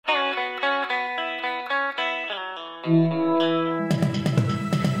You're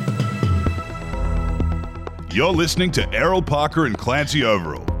listening to Errol Parker and Clancy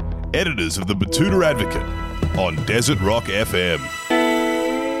Overall, editors of the Batuta Advocate, on Desert Rock FM.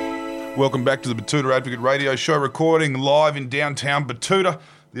 Welcome back to the Batuta Advocate radio show, recording live in downtown Batuta,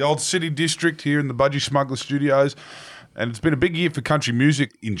 the old city district here in the Budgy Smuggler studios. And it's been a big year for country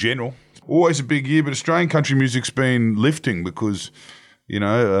music in general. Always a big year, but Australian country music's been lifting because,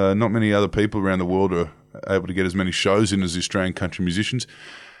 not many other people around the world are able to get as many shows in as the Australian country musicians.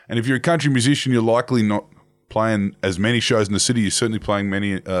 And if you're a country musician, you're likely not playing as many shows in the city. You're certainly playing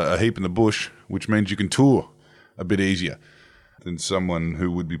a heap in the bush, which means you can tour a bit easier than someone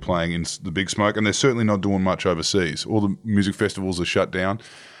who would be playing in the big smoke. And they're certainly not doing much overseas. All the music festivals are shut down.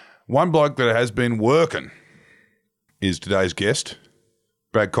 One bloke that has been working is today's guest,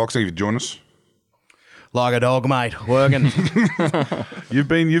 Brad Cox. Thank you for joining us. Like a dog, mate, working. You've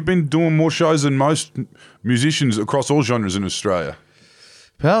been doing more shows than most musicians across all genres in Australia.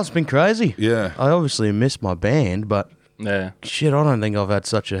 Pal, it's been crazy. Yeah. I obviously miss my band, but shit, I don't think I've had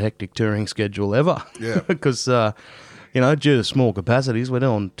such a hectic touring schedule ever. Yeah. Because, due to small capacities, we're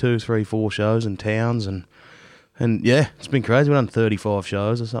doing 2, 3, 4 shows in towns, and yeah, it's been crazy. We've done 35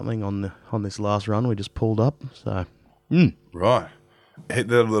 shows or something on this last run we just pulled up. So, Right.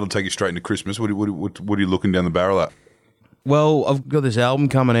 That'll take you straight into Christmas. What are you looking down the barrel at? Well, I've got this album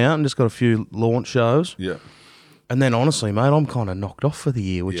coming out and just got a few launch shows. Yeah. And then, honestly, mate, I'm kind of knocked off for the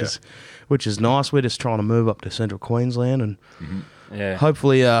year, which is nice. We're just trying to move up to central Queensland, and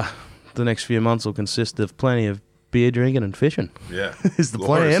hopefully the next few months will consist of plenty of beer drinking and fishing. Yeah. is the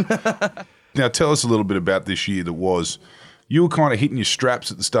plan. Now, tell us a little bit about this year that was. You were kind of hitting your straps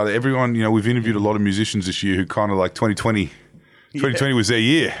at the start. Everyone, we've interviewed a lot of musicians this year who kind of like 2020 was their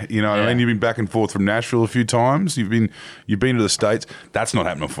year. I mean, you've been back and forth from Nashville a few times. You've been to the States. That's not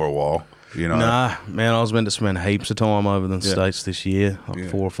happening for a while. Nah, man, I was meant to spend heaps of time over in the States this year, like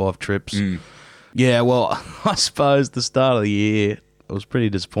 4 or 5 trips. Yeah, well, I suppose the start of the year it was pretty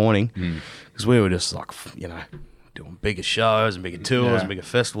disappointing because we were just like, doing bigger shows and bigger tours and bigger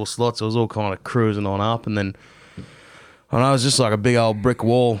festival slots. It was all kind of cruising on up, and then I know it was just like a big old brick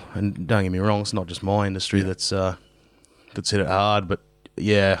wall. And don't get me wrong, it's not just my industry that's hit it hard, but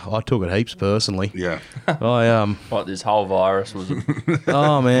yeah, I took it heaps personally. Yeah, What this whole virus was.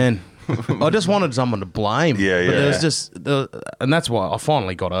 Oh man. I just wanted someone to blame. Yeah. But and that's why I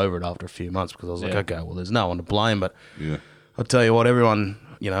finally got over it after a few months, because I was like, okay, well, there's no one to blame. But I'll tell you what, everyone,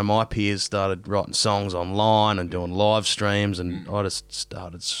 my peers started writing songs online and doing live streams, and I just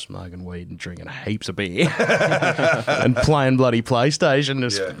started smoking weed and drinking heaps of beer and playing bloody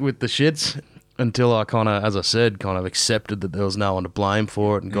PlayStation with the shits until I kind of, as I said, kind of accepted that there was no one to blame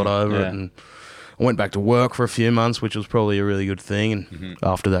for it and got over it. And I went back to work for a few months, which was probably a really good thing. And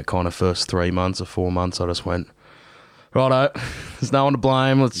after that kind of first 3 months or 4 months, I just went, righto, there's no one to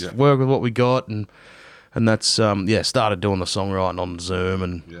blame. Let's work with what we got. And that's, started doing the songwriting on Zoom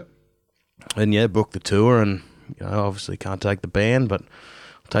and booked the tour. And, obviously can't take the band, but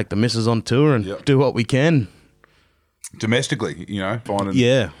take the missus on tour and do what we can. Domestically, finding.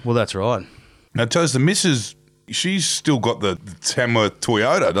 Yeah, well, that's right. Now, tell us, the missus, she's still got the Tamworth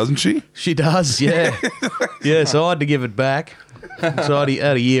Toyota, doesn't she? She does, yeah. So I had to give it back. So I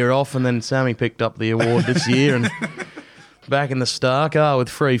had a year off, and then Sammy picked up the award this year, and back in the star car with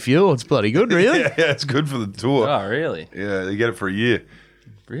free fuel. It's bloody good, really. Yeah, it's good for the tour. Oh, really? Yeah, you get it for a year.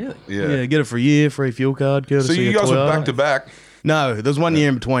 Really? Yeah, get it for a year, free fuel card. So you guys were back to back? No, there was 1 year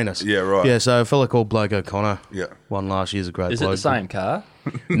in between us. Yeah, right. Yeah, so a fella called Blake O'Connor won last year's a great bloke. Is it the same car?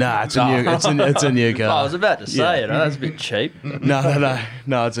 Nah, it's a new car. I was about to say that's a bit cheap. No,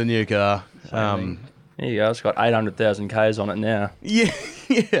 it's a new car. There you go. It's got 800,000 Ks on it now. Yeah,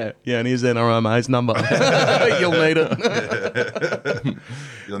 and here's NRMA's number. You'll need it.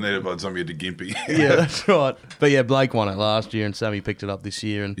 You'll need it by the time you get to Gympie. Yeah, that's right. But yeah, Blake won it last year, and Sammy picked it up this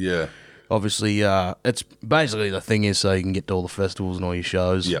year. And obviously, it's basically the thing is so you can get to all the festivals and all your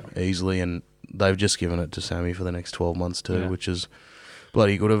shows easily, and they've just given it to Sammy for the next 12 months too, which is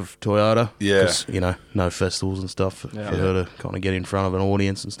bloody good of Toyota. Yeah. 'Cause, no festivals and stuff for her to kind of get in front of an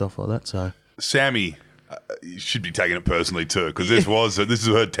audience and stuff like that. So Sammy should be taking it personally too, because this is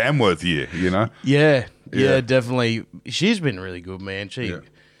her Tamworth year, Yeah, definitely. She's been really good, man. She,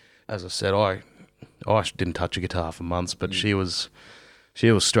 as I said, I didn't touch a guitar for months, but she was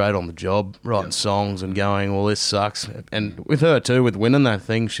straight on the job, writing songs and going, well, this sucks. And with her too, with winning that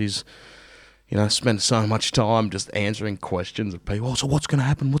thing, she's spent so much time just answering questions of people. Oh, so what's going to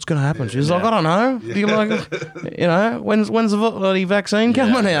happen? What's going to happen? She's like, I don't know. Do you like, when's the bloody vaccine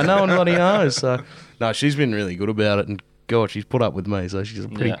coming out? No one bloody knows. So, no, she's been really good about it, and God, she's put up with me. So she's a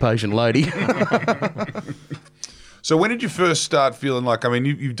pretty patient lady. So when did you first start feeling like, I mean,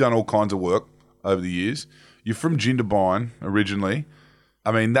 you've done all kinds of work over the years. You're from Jindabyne originally.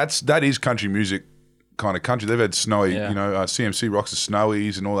 I mean, that is country music kind of country. They've had snowy, CMC rocks the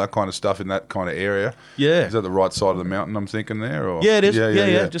snowies and all that kind of stuff in that kind of area. Yeah. Is that the right side of the mountain, I'm thinking there? Or? Yeah, it is.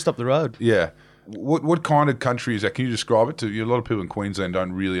 Yeah, just up the road. Yeah. What kind of country is that? Can you describe it to you? A lot of people in Queensland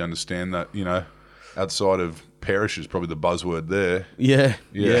don't really understand that, outside of parish is probably the buzzword there. Yeah.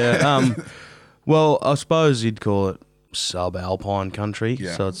 Well, I suppose you'd call it subalpine country,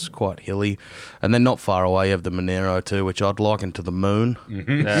 so it's quite hilly. And then not far away you have the Monero too, which I'd liken to the moon.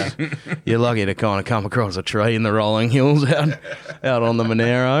 Mm-hmm. Yeah. You're lucky to kind of come across a tree in the rolling hills out on the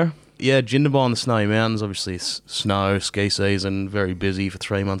Monero. Yeah, Jindabyne, the Snowy Mountains, obviously snow, ski season, very busy for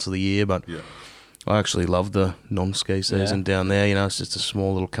 3 months of the year, but I actually love the non-ski season down there. It's just a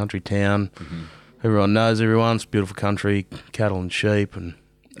small little country town. Mm-hmm. Everyone knows everyone. It's beautiful country, cattle and sheep, and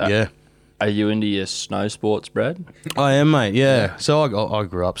Are you into your snow sports, Brad? I am, mate, yeah. So I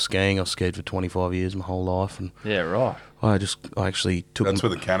grew up skiing. I skied for 25 years my whole life. And yeah, right. I actually took... That's where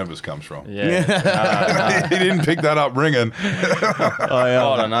the cannabis comes from. Yeah. No. He didn't pick that up ringing.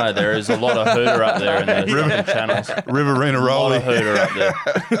 I don't know. There is a lot of hooter up there in the channels. Riverina A Rolly. lot of hooter up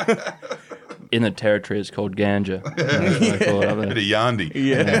there. In the territory, it's called ganja. That's what they call it up there. Bit of yandy.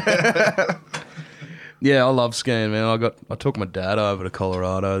 Yeah. Yeah, I love skiing, man. I took my dad over to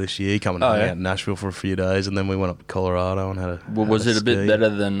Colorado this year. He came and hung out in Nashville for a few days, and then we went up to Colorado and had a. Well, was it a bit better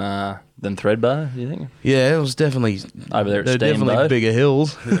than Threadbar? Do you think? Yeah, it was definitely over there at Steamboat. Definitely bigger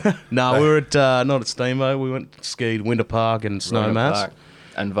hills. No, we were at not at Steamboat. We went skied Winter Park and Snowmass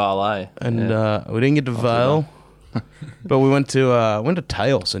and Valet, and we didn't get to Vail. But we went to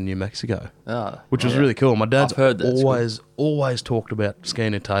Taos in New Mexico, which was really cool. My dad's always talked about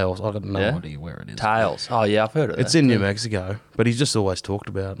skiing in Taos. I got no idea where it is. Taos. Oh yeah, I've heard of it. It's in New Mexico, but he's just always talked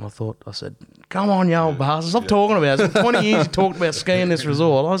about it. And I said, come on, you old bastard, stop talking about it. It's been 20 years you talked about skiing this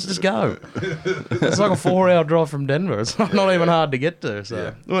resort. Let's just go. It's like a 4-hour drive from Denver. It's not even hard to get to.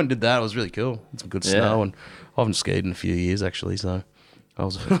 So we went and did that. It was really cool. It's some good snow, and I haven't skied in a few years actually, so... I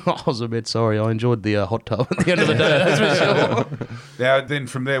was a bit sorry. I enjoyed the hot tub at the end of the day, that's for sure. Now, then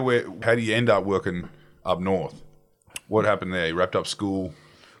from there, how do you end up working up north? What happened there? You wrapped up school?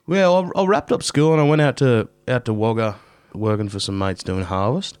 Well, I wrapped up school and I went out to Wagga working for some mates doing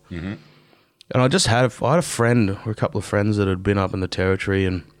harvest. Mm-hmm. And I had a friend or a couple of friends that had been up in the territory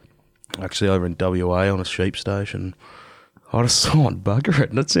and actually over in WA on a sheep station. I just thought, bugger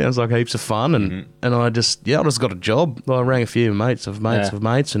it. That sounds like heaps of fun. And I just got a job. I rang a few mates of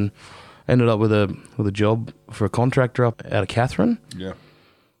mates and ended up with a job for a contractor up out of Katherine. Yeah.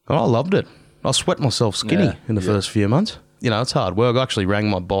 And I loved it. I sweat myself skinny in the first few months. It's hard work. I actually rang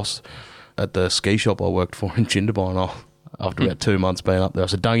my boss at the ski shop I worked for in Jindabyne after about 2 months being up there. I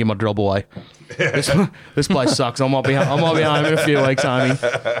said, don't give my job away. This place sucks. I might be home in a few weeks,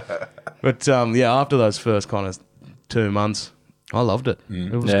 homie. But after those first kind of 2 months, I loved it.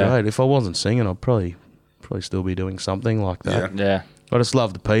 It was great. If I wasn't singing, I'd probably still be doing something like that. Yeah. I just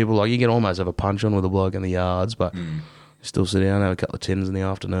love the people. Like, you can almost have a punch on with a bloke in the yards, but you still sit down and have a couple of tins in the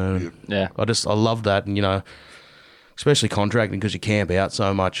afternoon. Yeah. I love that, and especially contracting, because you camp out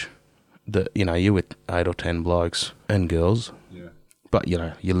so much that you're with 8 or 10 blokes and girls. Yeah. But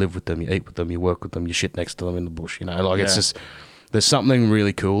you live with them, you eat with them, you work with them, you shit next to them in the bush. It's just there's something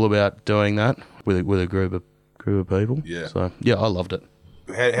really cool about doing that with a group of people. Yeah. So I loved it.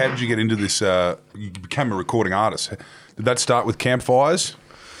 How did you get into this? You became a recording artist. Did that start with campfires?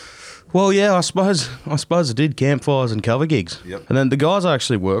 Well, yeah, I suppose it did, campfires and cover gigs. Yep. And then the guys I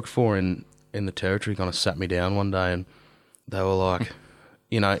actually worked for in the territory kind of sat me down one day and they were like,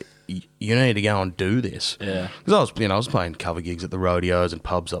 you need to go and do this. Yeah. Because I was playing cover gigs at the rodeos and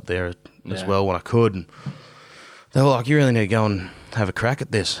pubs up there as well when I could. And they were like, you really need to go and have a crack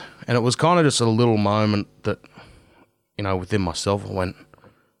at this. And it was kind of just a little moment that, within myself, I went,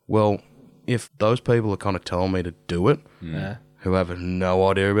 well, if those people are kind of telling me to do it, who have no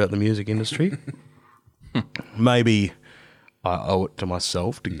idea about the music industry, maybe I owe it to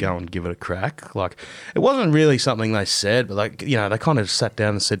myself to go and give it a crack. Like, it wasn't really something they said, but they kind of sat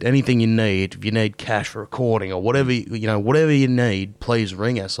down and said, anything you need, if you need cash for recording or whatever, whatever you need, please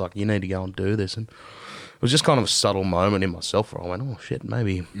ring us. Like, you need to go and do this. And it was just kind of a subtle moment in myself where I went, oh shit,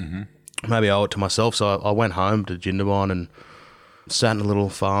 maybe I owe it to myself. So I went home to Jindabyne and sat in a little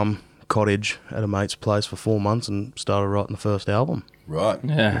farm cottage at a mate's place for 4 months and started writing the first album. Right.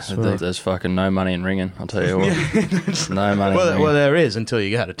 Yeah, there's fucking no money in ringing, I'll tell you what. No money in ringing. Well, there is until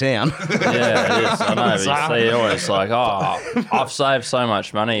you go to town. Yeah, it is. I know, but you see, always like, I've saved so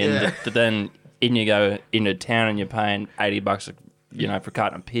much money, but then you go into town and you're paying $80 for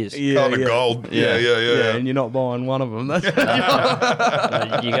cutting a piss. Kind of gold. Yeah. And you're not buying one of them. That's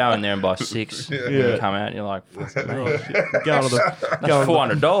You go in there and buy 6. And you come out and you're like, fuck me. Go to the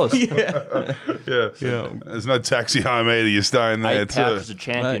 $400. Yeah. There's no taxi home either. You're staying there 8 too. pouches of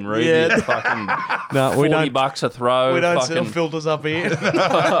champion ruby. Yeah. Fucking No, we don't. $40 a throw. We don't fucking sell filters up here.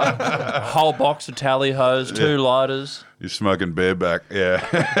 whole box of tally hose, 2 lighters. You're smoking bareback. Yeah.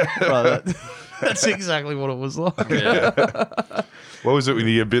 Right, that's exactly what it was like. Yeah. What was it when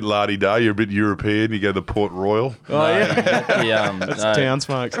you get a bit la-di-da, you're a bit European, you go to the Port Royal? Oh, yeah. That's Town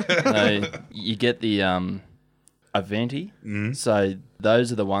smoke. No, you get the Aventi. So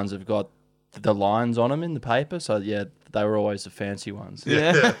those are the ones that've got the lines on them in the paper. So, yeah, they were always the fancy ones.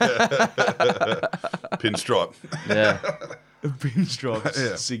 Yeah. Pinstripe. Yeah. Pinstripes,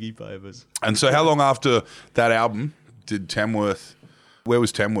 Siggy papers. And so how long after that album did Tamworth, where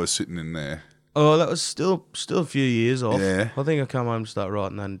was Tamworth sitting in there? Oh, that was still a few years off. Yeah. I think I come home and start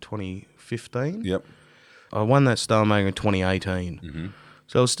writing that in 2015. Yep. I won that Star Maker in 2018.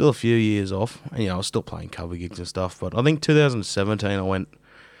 So it was still a few years off. And, I was still playing cover gigs and stuff. But I think 2017 I went,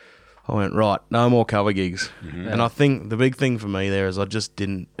 right, no more cover gigs. And I think the big thing for me there is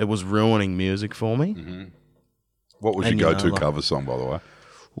it was ruining music for me. What was your go-to cover song, by the way?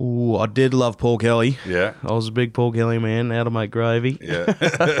 Ooh, I did love Paul Kelly. Yeah. I was a big Paul Kelly man. How to Make Gravy. Yeah.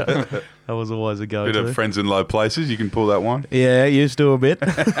 That was always a go-to. Bit of Friends in Low Places, you can pull that one. Yeah, used to a bit. You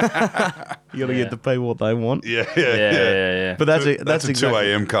got to get the people what they want. Yeah. But that's a exactly, 2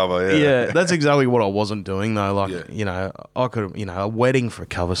 a.m. cover, yeah, that's exactly what I wasn't doing though. Like, I could, a wedding for a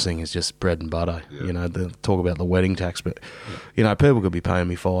cover sing is just bread and butter. Yeah. Talk about the wedding tax, but people could be paying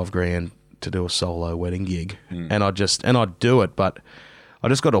me $5,000 to do a solo wedding gig, and I'd do it, but I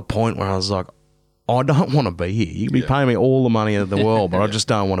just got to a point where I was like, I don't want to be here. You can be paying me all the money in the world, but I just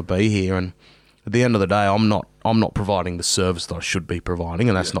don't want to be here. And at the end of the day, I'm not providing the service that I should be providing,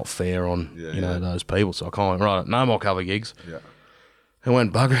 and that's not fair on those people. So I kind of went, right, no more cover gigs. Yeah. And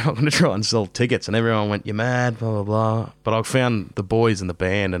went, bugger, I'm going to try and sell tickets. And everyone went, you're mad, blah, blah, blah. But I found the boys in the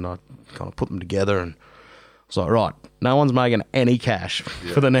band, and I kind of put them together, and I was like, right, no one's making any cash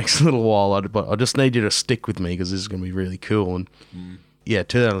for the next little while. But I just need you to stick with me because this is going to be really cool. And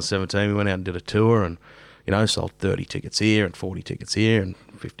 2017, we went out and did a tour and, sold 30 tickets here and 40 tickets here and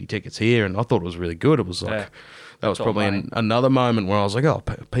 50 tickets here. And I thought it was really good. It was like, that was probably another moment where I was like, oh,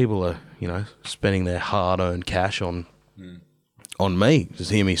 people are, spending their hard-earned cash on me,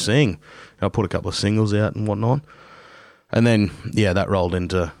 just hear me sing. I put a couple of singles out and whatnot. And then, that rolled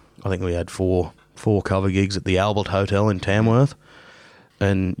into, I think we had four cover gigs at the Albert Hotel in Tamworth.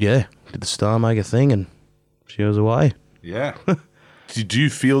 And, did the Star Maker thing and she was away. Yeah. Did you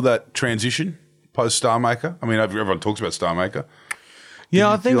feel that transition post Star Maker? I mean, everyone talks about Star Maker.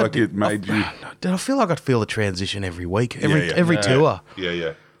 I think feel like it made you. Did I feel like I'd feel the transition every week, every tour?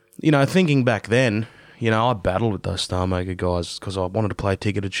 Yeah. Thinking back then, I battled with those Star Maker guys because I wanted to play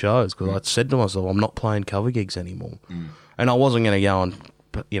ticketed shows because I'd said to myself, I'm not playing cover gigs anymore, and I wasn't going to go and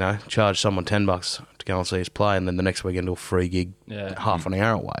charge someone $10 to go and see us play, and then the next weekend do a free gig half an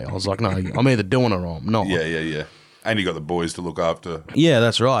hour away. I was like, no, I'm either doing it or I'm not. Yeah. And you got the boys to look after. Yeah,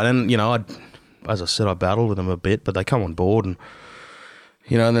 that's right. And, as I said, I battled with them a bit, but they come on board. And,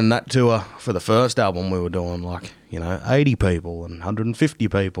 and then that tour for the first album, we were doing 80 people and 150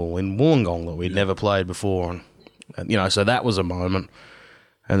 people in Wollongong that we'd never played before. And, so that was a moment.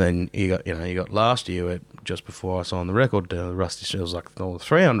 And then you got last year, just before I signed the record, Rusty Show was like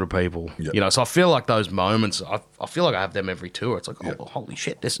 300 people. Yep. So I feel like those moments, I feel like I have them every tour. It's like, oh, holy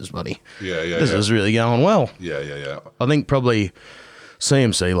shit, this is bloody, this is really going well. Yeah. I think probably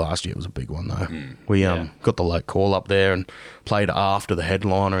CMC last year was a big one though. We got the late call up there and played after the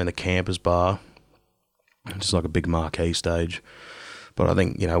headliner in the Campers Bar, just like a big marquee stage. But I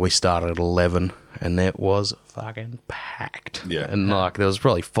think, we started at 11 and it was fucking packed. Yeah. And there was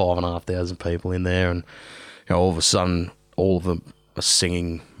probably 5,500 people in there, and all of a sudden all of them are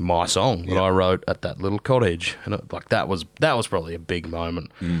singing my song that I wrote at that little cottage. And that was probably a big moment.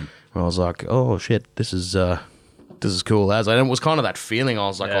 Where I was like, oh shit, this is cool as. And it was kind of that feeling. I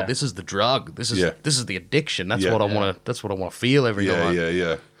was like, oh, this is the drug. This is the addiction. That's what I want to. That's what I want to feel every night.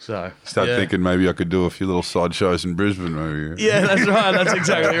 Yeah. So start thinking maybe I could do a few little side shows in Brisbane. Maybe. Yeah, that's right. That's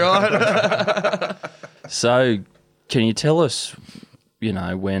exactly right. So, can you tell us,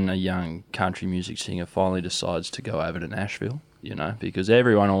 when a young country music singer finally decides to go over to Nashville? Because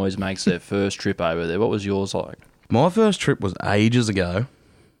everyone always makes their first trip over there. What was yours like? My first trip was ages ago.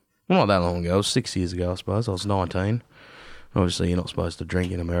 Well, not that long ago. It was 6 years ago, I suppose. I was 19. Obviously, you're not supposed to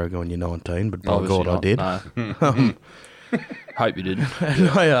drink in America when you're 19, but by God, I did. No. Hope you didn't. And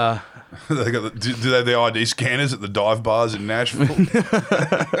I, They got do they have the ID scanners at the dive bars in Nashville?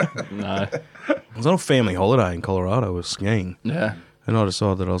 No. I was on a family holiday in Colorado. I was skiing. Yeah. And I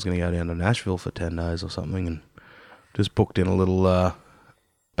decided that I was going to go down to Nashville for 10 days or something and just booked in a little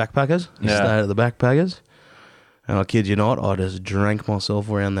backpackers. Yeah. Stayed at the backpackers. And I kid you not, I just drank myself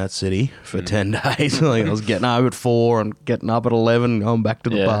around that city for 10 days. Like, I was getting home at 4 and getting up at 11 and going back to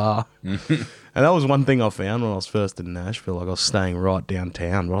the bar. And that was one thing I found when I was first in Nashville. Like, I was staying right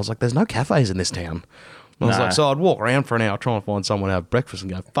downtown, but I was like, there's no cafes in this town. And I was like, so I'd walk around for an hour trying to find someone to have breakfast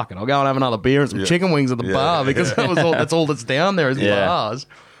and go, fuck it, I'll go and have another beer and some chicken wings at the bar because that's all that's down there is bars.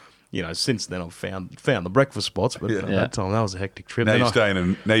 You know, since then I've found the breakfast spots, but at that time that was a hectic trip. Now you're staying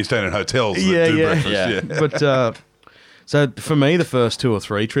in hotels that do breakfast. But so for me, the first 2 or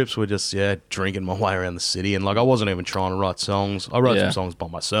 3 trips were just drinking my way around the city, and like I wasn't even trying to write songs. I wrote some songs by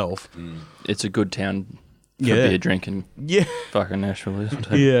myself. It's a good town for beer drinking. Yeah, fucking Nashville is.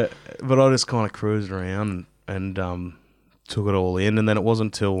 Yeah, but I just kind of cruised around and took it all in, and then it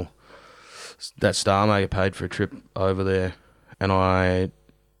wasn't until that Star Maker paid for a trip over there, and I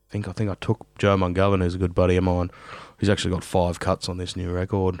think I took Joe McGovern, who's a good buddy of mine. He's actually got 5 cuts on this new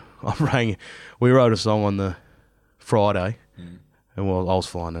record. We wrote a song on the Friday, and I was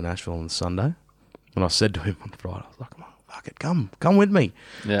flying to Nashville on the Sunday, and I said to him on Friday, I was like, fuck it, come with me.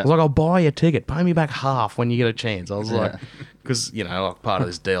 Yeah. I was like, I'll buy you a ticket, pay me back half when you get a chance. I was like, because, you know, like part of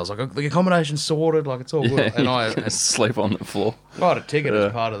this deal, I was like, the accommodation's sorted, like it's all good. And I sleep on the floor. I had a ticket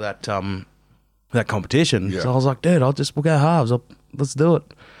as part of that competition. So I was like, dude, we'll go halves. Let's do it.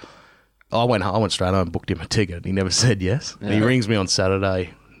 I went straight home and booked him a ticket. He never said yes. Yeah. And he rings me on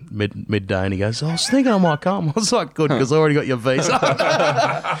Saturday midday and he goes, I was thinking I might come. I was like, good, because I already got your visa.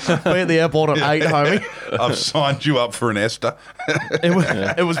 Be at the airport at 8, homie. I've signed you up for an Esther.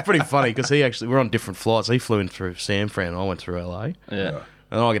 It was pretty funny because we're on different flights. He flew in through San Fran and I went through LA. Yeah.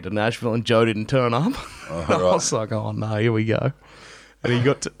 And I get to Nashville and Joe didn't turn up. I was like, oh no, here we go. And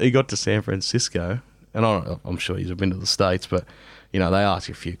he got to San Francisco, and I'm sure he's been to the States, but you know, they ask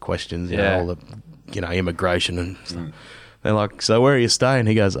you a few questions, you know, all the, you know, immigration and stuff. They're like, so where are you staying?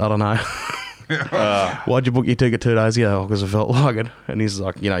 He goes, I don't know. Why'd you book your ticket 2 days ago? Because I felt like it. And he's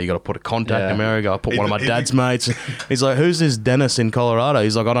like, you know, you got to put a contact in America. I put one of my dad's mates. He's like, who's this Dennis in Colorado?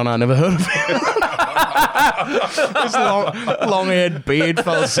 He's like, I don't know, never heard of him. This long-haired beard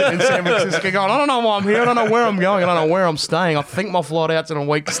fella sitting in San Francisco going, I don't know why I'm here. I don't know where I'm going. I don't know where I'm staying. I think my flight out's in a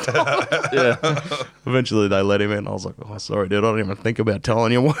week's time. Eventually they let him in. I was like, oh, sorry, dude. I didn't even think about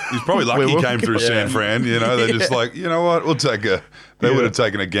telling you. He's probably lucky he came through San Fran. You know, they're just like, you know what? They would have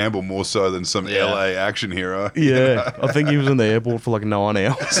taken a gamble more so than some LA action hero. Yeah. I think he was in the airport for like 9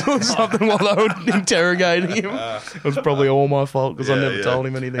 hours or something while they were interrogating him. It was probably all my fault because I never told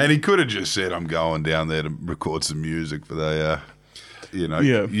him anything. And he could have just said, I'm going down there to record some music, but they, you know,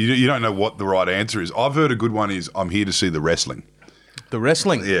 you don't know what the right answer is. I've heard a good one is, I'm here to see the wrestling. The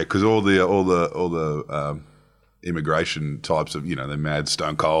wrestling? Yeah, because all the immigration types of, you know, the mad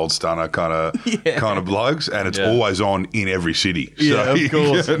stone cold stunner kind of blokes, and it's always on in every city. Yeah, so, of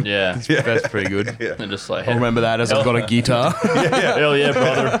course. That's pretty good. And just like, I'll remember that as I've got a guitar. Hell yeah,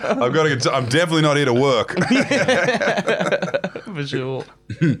 brother. I'm definitely not here to work. For sure.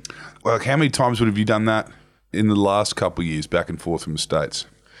 Well, how many times have you done that in the last couple of years, back and forth from the States?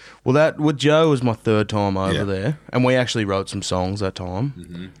 Well, that with Joe was my 3rd time over there, and we actually wrote some songs that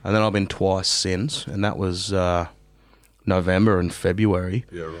time, and then I've been twice since, and that was November and February.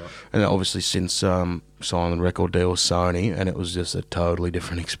 Yeah, right. And obviously since signing the record deal with Sony, and it was just a totally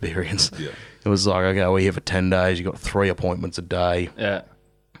different experience. Yeah. It was like, okay, we're here for 10 days, you got 3 appointments a day. Yeah.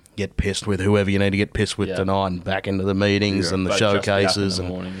 Get pissed with whoever you need to get pissed with tonight, and back into the meetings and the showcases and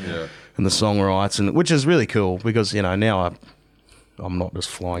the songwrites, and which is really cool because, you know, now I'm not just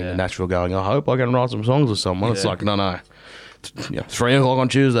flying to Nashville going, I hope I can write some songs with someone. It's like, no. 3 o'clock on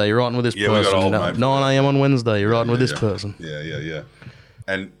Tuesday, you're writing with this person. 9 a.m. on Wednesday, you're writing with this person. Yeah.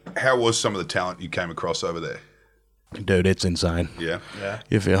 And how was some of the talent you came across over there? Dude, it's insane. Yeah.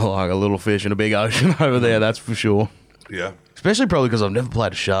 You feel like a little fish in a big ocean over there, that's for sure. Yeah. Especially probably because I've never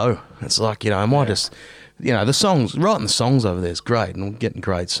played a show. It's like, you know, I might just, you know, writing the songs over there is great, and we're getting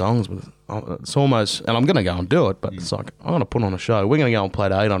great songs, but it's almost, and I'm going to go and do it, but it's like, I'm going to put on a show. We're going to go and play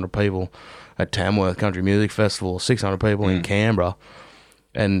to 800 people at Tamworth Country Music Festival, 600 people in Canberra,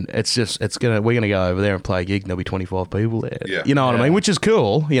 and we're going to go over there and play a gig, and there'll be 25 people there. Yeah. You know what I mean? Which is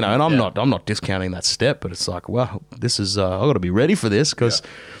cool, you know, and I'm not discounting that step, but it's like, well, this is, I've got to be ready for this, because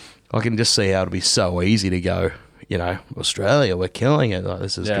I can just see how it'll be so easy to go, you know, Australia, we're killing it. Like,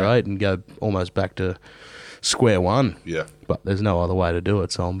 this is great, and go almost back to square one. Yeah. But there's no other way to do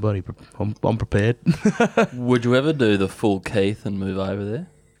it, so I'm prepared. Would you ever do the full Keith and move over there?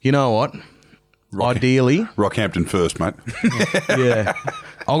 You know what? Ideally, Rockhampton first, mate. yeah.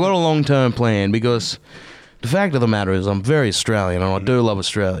 I've got a long-term plan because the fact of the matter is I'm very Australian and I do love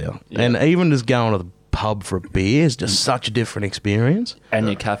Australia. Yeah. And even just going to the pub for a beer is just such a different experience. And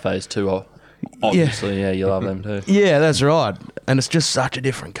your cafes too, obviously. Yeah, you love them too. Yeah, that's right. And it's just such a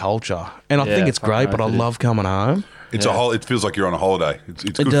different culture. And I think it's great, but I love coming home. It's it feels like you're on a holiday. It's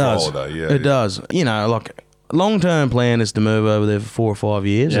good for a holiday, yeah. It does. You know, like... Long-term plan is to move over there for 4 or 5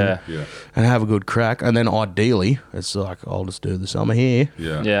 years and have a good crack. And then ideally, it's like, I'll just do the summer here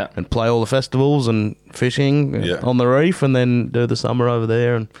and play all the festivals and fishing on the reef and then do the summer over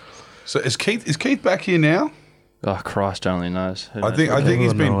there. And so is Keith back here now? Oh, Christ only knows. I think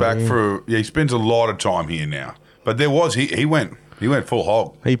he's been back for... Yeah, he spends a lot of time here now. But there was... He went full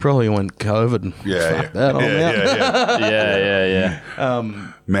hog. He probably went COVID and fuck that.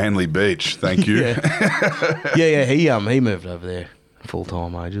 Yeah. Manly Beach, thank you. He moved over there full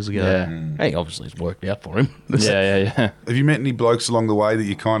time ages ago. Yeah. Hey, obviously it's worked out for him. Yeah. Have you met any blokes along the way that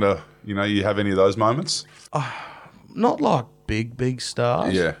you kind of, you have any of those moments? Not like big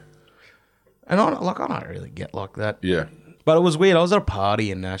stars. Yeah. And I don't really get like that. Yeah. But it was weird. I was at a party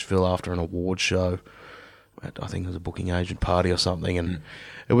in Nashville after an award show. I think it was a booking agent party or something, and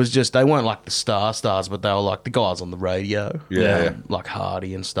it was just, they weren't like the stars, but they were like the guys on the radio, like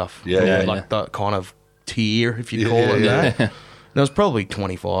Hardy and stuff, like that kind of tier, if you call it that. There was probably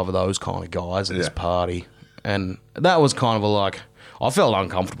 25 of those kind of guys at this party, and that was kind of I felt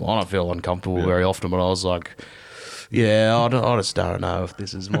uncomfortable. I don't feel uncomfortable very often, but I was like, I just don't know if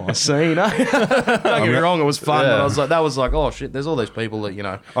this is my scene. Don't get me wrong, it was fun, but that was like, oh shit, there's all these people that,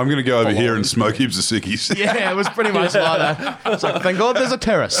 I'm going to go over here and smoke heaps of sickies. Yeah, it was pretty much like that. It's like, thank God there's a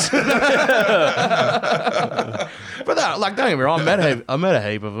terrace. But don't get me wrong, I met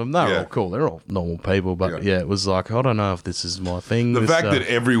a heap of them. They're all cool. They're all normal people, but it was like, I don't know if this is my thing. The fact that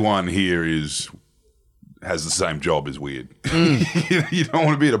everyone here has the same job is weird. You don't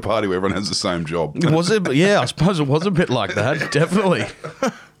want to be at a party where everyone has the same job. Was it? Yeah, I suppose it was a bit like that, definitely.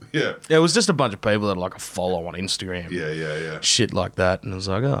 Yeah. It was just a bunch of people that like a follow on Instagram. Yeah. Shit like that. And it was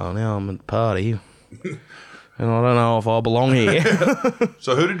like, oh, now I'm at a party. And I don't know if I belong here.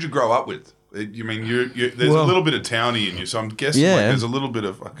 So who did you grow up with? You mean, there's a little bit of townie in you, so I'm guessing there's a little bit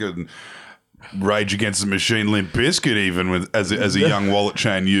of fucking... Rage Against the Machine, Limp Bizkit, even as a young wallet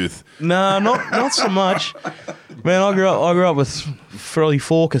chain youth. No, not so much. Man, I grew up with probably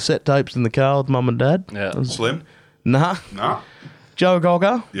 4 cassette tapes in the car with mum and dad. Yeah. Slim? Nah. Joe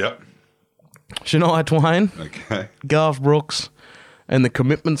Cocker. Yep. Shania Twain. Okay. Garth Brooks, and the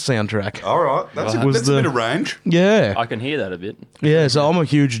Commitment soundtrack. All right, that's a bit of range. Yeah. I can hear that a bit. Yeah, so I'm a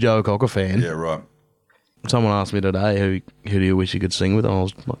huge Joe Cocker fan. Yeah, right. Someone asked me today, who do you wish you could sing with? And I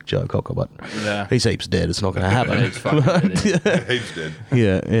was like, Joe Cocker, but he's heaps dead. It's not going to happen. He's fucking dead. He's dead.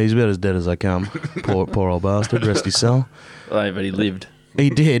 Yeah, he's about as dead as I come. Poor old bastard. Rest his soul. But he lived.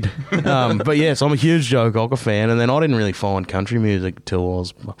 He did. But yes, I'm a huge Joe Cocker fan. And then I didn't really find country music until I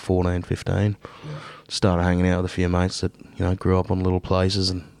was like 14, 15. Started hanging out with a few mates that, grew up on little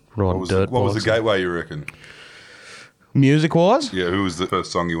places and riding dirt bikes. What was the gateway, you reckon? Music-wise? Yeah, who was the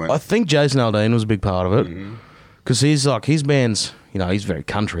first song you went? I think Jason Aldean was a big part of it. Because he's like, his band's, he's very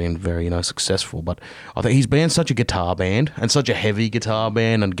country and very, successful. But I think his band's such a guitar band and such a heavy guitar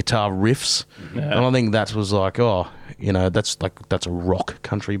band and guitar riffs. Yeah. And I think that was like, that's a rock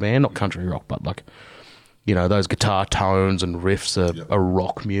country band. Not country rock, but like, those guitar tones and riffs are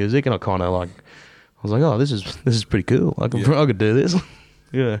rock music. And I kind of like, I was like, oh, this is pretty cool. I could do this.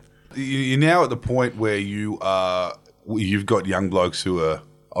 Yeah. You're now at the point where you've got young blokes who are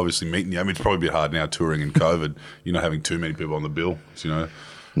obviously meeting you. I mean, it's probably a bit hard now touring in COVID, not having too many people on the bill,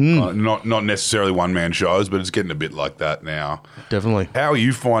 not necessarily one-man shows, but it's getting a bit like that now. Definitely. How are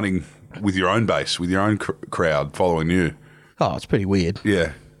you finding with your own base, with your own crowd following you? Oh, it's pretty weird.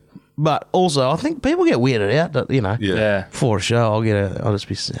 Yeah. But also, I think people get weirded out that, before a show, I'll just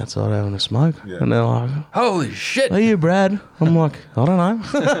be outside having a smoke. Yeah. And they're like, holy shit. Are you Brad? I'm like, I don't know.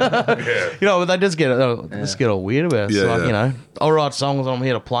 But they just get all weird about it. It's I'll write songs and I'm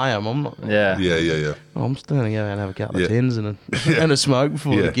here to play them. I'm not, Yeah. I'm still going to go out and have a couple of tins and a smoke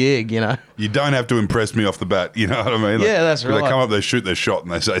before the gig, You don't have to impress me off the bat, you know what I mean? That's right. They come up, they shoot their shot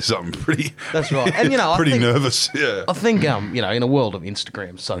and they say something pretty... That's right. And, pretty nervous, I think, in a world of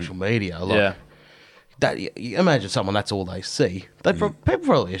Instagram, social media, that you imagine someone that's all they see. People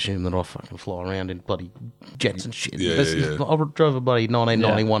probably assume that I fucking fly around in bloody jets and shit. I drove a bloody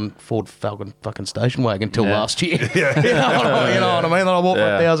 1991 Ford Falcon fucking station wagon until last year. You know what I mean? That I bought for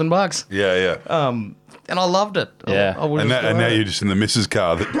 $1,000. Yeah. And I loved it. Yeah. And now you're just in the missus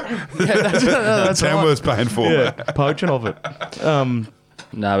car that Tamworth's paying for. Yeah, poaching of it.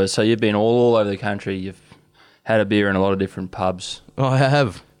 No, but so you've been all over the country. You've had a beer in a lot of different pubs. I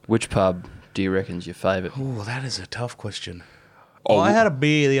have. Which pub do you reckon's your favourite? Oh, that is a tough question. I had a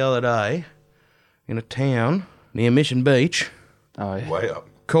beer the other day in a town near Mission Beach Oh, yeah. Way up.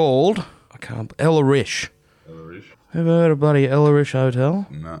 called Ellarish. Ever heard of bloody Ellarish Hotel?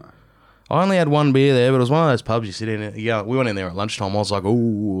 No. I only had one beer there, but it was one of those pubs you sit in. We went in there at lunchtime. I was like,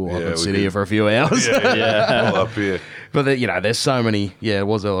 ooh, I Yeah, could we sit did. here for a few hours. Yeah. All up here. But, there's so many, it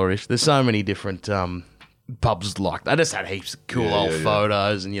was Ellarish. There's so many different pubs like that. I just had heaps of cool old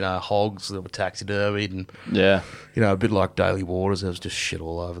photos and, hogs that were taxidermied and, Yeah. a bit like Daily Waters. There was just shit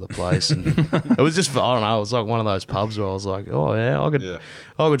all over the place. And it was just, I don't know, it was like one of those pubs where I was like, oh, yeah,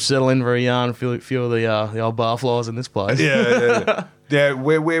 I could settle in for a yarn, feel of the old barflies in this place. Yeah. Yeah,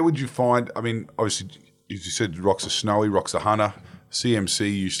 where would you find, I mean, obviously, as you said, rocks are snowy, rocks are hunter.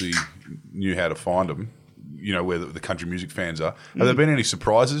 CMC usually knew how to find them, where the country music fans are. Have there been any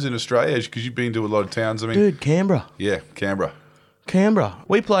surprises in Australia? Because you've been to a lot of towns. I mean, Dude, Canberra. Yeah, Canberra.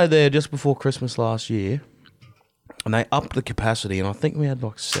 We played there just before Christmas last year, and they upped the capacity, and I think we had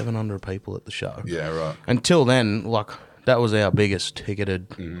like 700 people at the show. Yeah, right. Until then, that was our biggest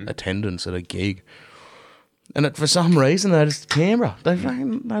ticketed attendance at a gig. And for some reason, they just Canberra. They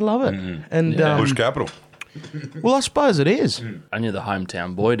love it. And Bush capital. well, I suppose it is. And you're the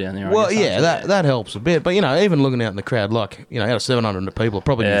hometown boy down there. I Well, guess, yeah, aren't you? that helps a bit. But even looking out in the crowd, out of 700 people,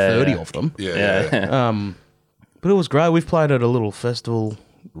 probably knew 30 of them. Yeah. But it was great. We've played at a little festival,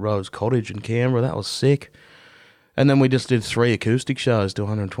 Rose Cottage in Canberra. That was sick. And then we just did 3 acoustic shows to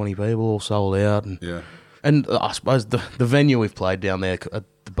 120 people, all sold out. And I suppose the venue we've played down there at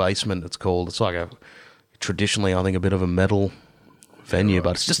the basement, it's called. It's like traditionally, I think, a bit of a metal venue,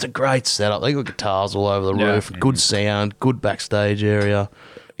 but it's just a great setup. They got guitars all over the roof, good sound, good backstage area.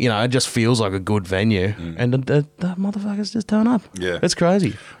 It just feels like a good venue, and the motherfuckers just turn up. Yeah. It's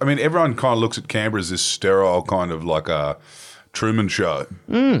crazy. I mean, everyone kind of looks at Canberra as this sterile kind of like a Truman Show,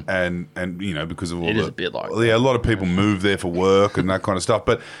 and because of all It is a bit like a lot of people move there for work and that kind of stuff.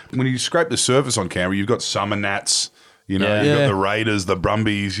 But when you scrape the surface on Canberra, you've got Summer Nats. You've got the Raiders, the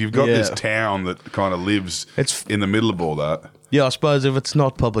Brumbies. You've got this town that kind of lives in the middle of all that. Yeah, I suppose if it's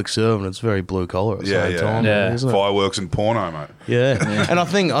not public servant, it's very blue collar at the same time. Yeah. Isn't it? Fireworks and porno, mate. Yeah. And I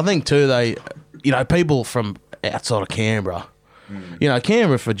think too, they, people from outside of Canberra,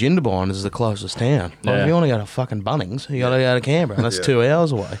 Canberra for Jindabyne is the closest town. If you want to go to fucking Bunnings, you got to go to Canberra, and that's 2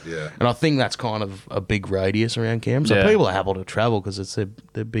 hours away. Yeah. And I think that's kind of a big radius around Canberra. So people are able to travel because it's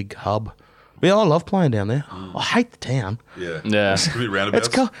their big hub. But yeah, I love playing down there. I hate the town. Yeah. Yeah. A bit roundabouts.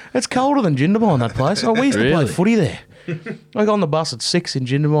 It's colder than Jindabyne, that place. We used to play Really? footy there. I got on the bus at 6 in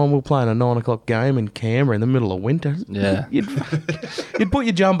Jindabyne. We were playing a 9 o'clock game in Canberra in the middle of winter. Yeah. You'd put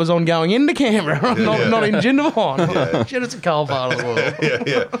your jumpers on going into Canberra, not in Jindabyne. Shit, it's a cold part of the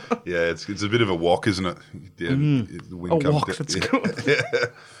world. Yeah, it's a bit of a walk, isn't it? Yeah, the wind comes Walk, down. that's good.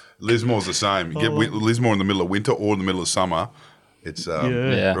 Lismore's the same. You get Lismore in the middle of winter or in the middle of summer. It's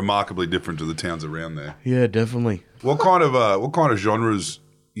remarkably different to the towns around there. Yeah, definitely. What kind of genres?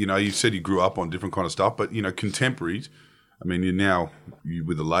 You said you grew up on different kind of stuff, but contemporaries. I mean, you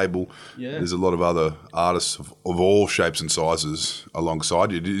with a label. Yeah. There's a lot of other artists of all shapes and sizes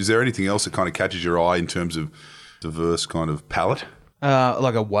alongside you. Is there anything else that kind of catches your eye in terms of diverse kind of palette?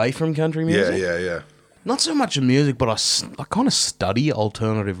 Like away from country music? Yeah. Not so much in music, but I kind of study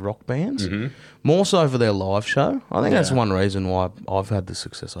alternative rock bands, more so for their live show. I think that's one reason why I've had the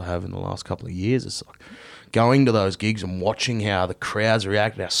success I have in the last couple of years. It's like going to those gigs and watching how the crowds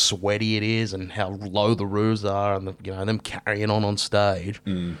react, how sweaty it is, and how low the roofs are, and them carrying on stage.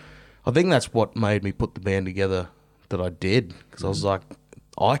 I think that's what made me put the band together that I did, because I was like,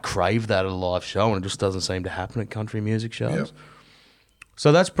 I crave that at a live show, and it just doesn't seem to happen at country music shows. Yep.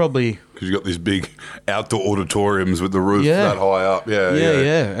 So that's probably... Because you've got these big outdoor auditoriums with the roof that high up.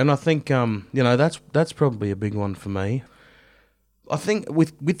 Yeah. And I think, that's probably a big one for me. I think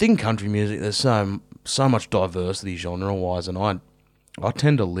within country music, there's so much diversity genre-wise, and I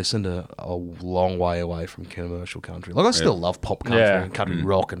tend to listen to a long way away from commercial country. Like, I still love pop country and country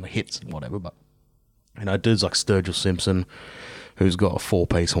rock and the hits and whatever, but, dudes like Sturgill Simpson, who's got a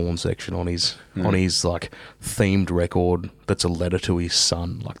 4-piece horn section on his like themed record that's a letter to his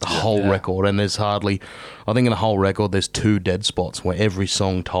son, like the whole record. And there's hardly, I think in the whole record there's 2 dead spots where every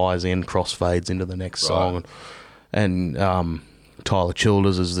song ties in, crossfades into the next song. And Tyler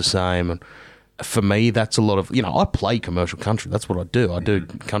Childers is the same. And for me, that's a lot of, I play commercial country. That's what I do. I do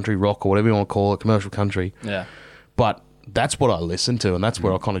country rock or whatever you want to call it, commercial country. Yeah. But that's what I listen to, and that's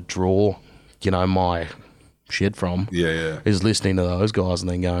where I kind of draw my shit from. Is listening to those guys and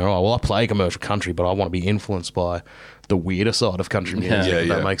then going, oh, well, I play commercial country, but I want to be influenced by the weirder side of country music. If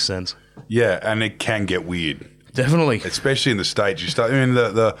that makes sense. Yeah, and it can get weird. Definitely. Especially in the States.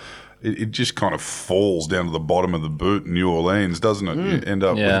 It just kind of falls down to the bottom of the boot in New Orleans, doesn't it? You end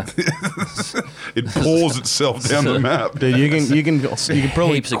up with it pours itself down the map. Dude, you can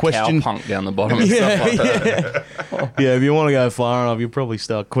probably Heaps question of cow punk down the bottom and stuff like that. Yeah, if you want to go far enough, you'll probably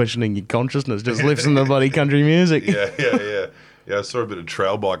start questioning your consciousness just listening to bloody country music. Yeah, I saw a bit of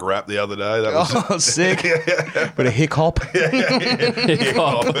trail bike rap the other day. That was sick. Bit of hick hop.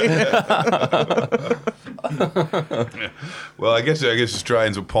 Well, I guess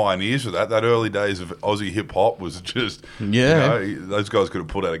Australians were pioneers for that. That early days of Aussie hip hop was just those guys could have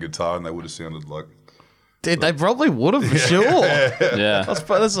pulled out a guitar and they would have sounded like. Dude, they probably would have for sure. Yeah,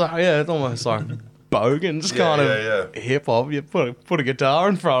 it's almost like Bogan's kind of hip hop. You put a guitar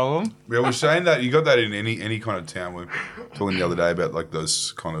in front of them. Yeah, we're saying that you got that in any kind of town. We were talking the other day about like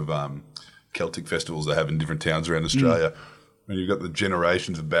those kind of Celtic festivals they have in different towns around Australia, and you've got the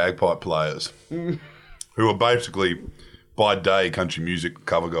generations of bagpipe players who are basically by day country music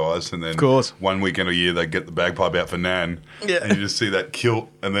cover guys, and then of course 1 weekend a year they get the bagpipe out for Nan, and you just see that kilt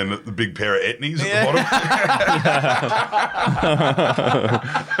and then the big pair of etnies at the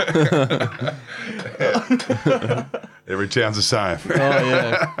bottom. Every town's the same. Oh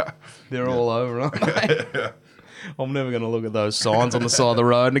yeah, they're all over, aren't they? I'm never going to look at those signs on the side of the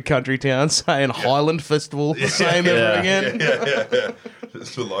road in a country town saying Highland Festival the same ever again. Yeah.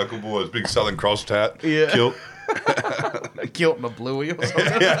 It's the local boys, big Southern Cross hat, kilt. A kilt and a bluey or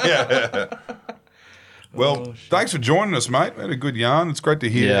something. Well, thanks for joining us, mate. We had a good yarn. It's great to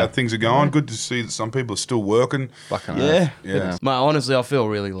hear how things are going. Good to see that some people are still working. Fucking yeah. Mate, honestly, I feel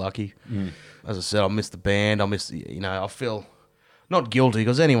really lucky. As I said, I miss the band. I miss, I feel not guilty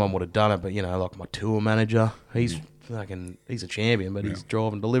because anyone would have done it, but, like my tour manager, he's a champion, but he's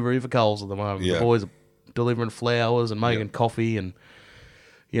driving delivery for Coles at the moment. The boys are delivering flowers and making coffee and,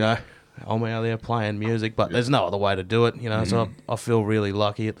 I'm out there playing music, but there's no other way to do it, so I feel really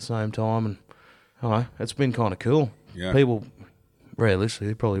lucky at the same time, and it's been kind of cool. Yeah. People,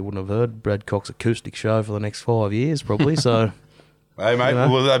 realistically, probably wouldn't have heard Brad Cox's acoustic show for the next 5 years, probably, so... Hey, mate,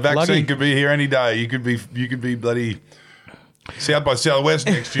 well, that vaccine could be here any day. You could be bloody... South by Southwest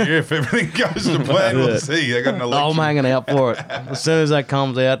next year if everything goes to plan. We'll see. They got an election. I'm hanging out for it. As soon as that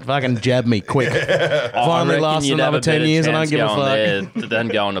comes out, fucking jab me quick. Finally lasts another 10 years and I don't give a fuck. Then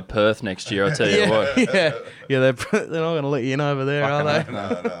going to Perth next year, I tell you what. Yeah, they're not going to let you in over there, are they?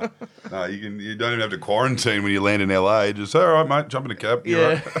 No. You don't even have to quarantine when you land in LA. Just all right, mate. Jump in a cab.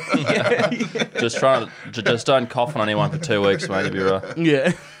 Yeah. Right. Just don't cough on anyone for 2 weeks, mate. You'll be right.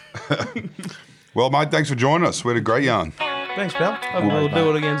 Yeah. Well, mate, thanks for joining us. We had a great yarn. Thanks, pal. Hope we'll do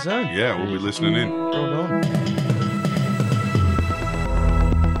it again soon. Yeah, we'll be listening in. Well done.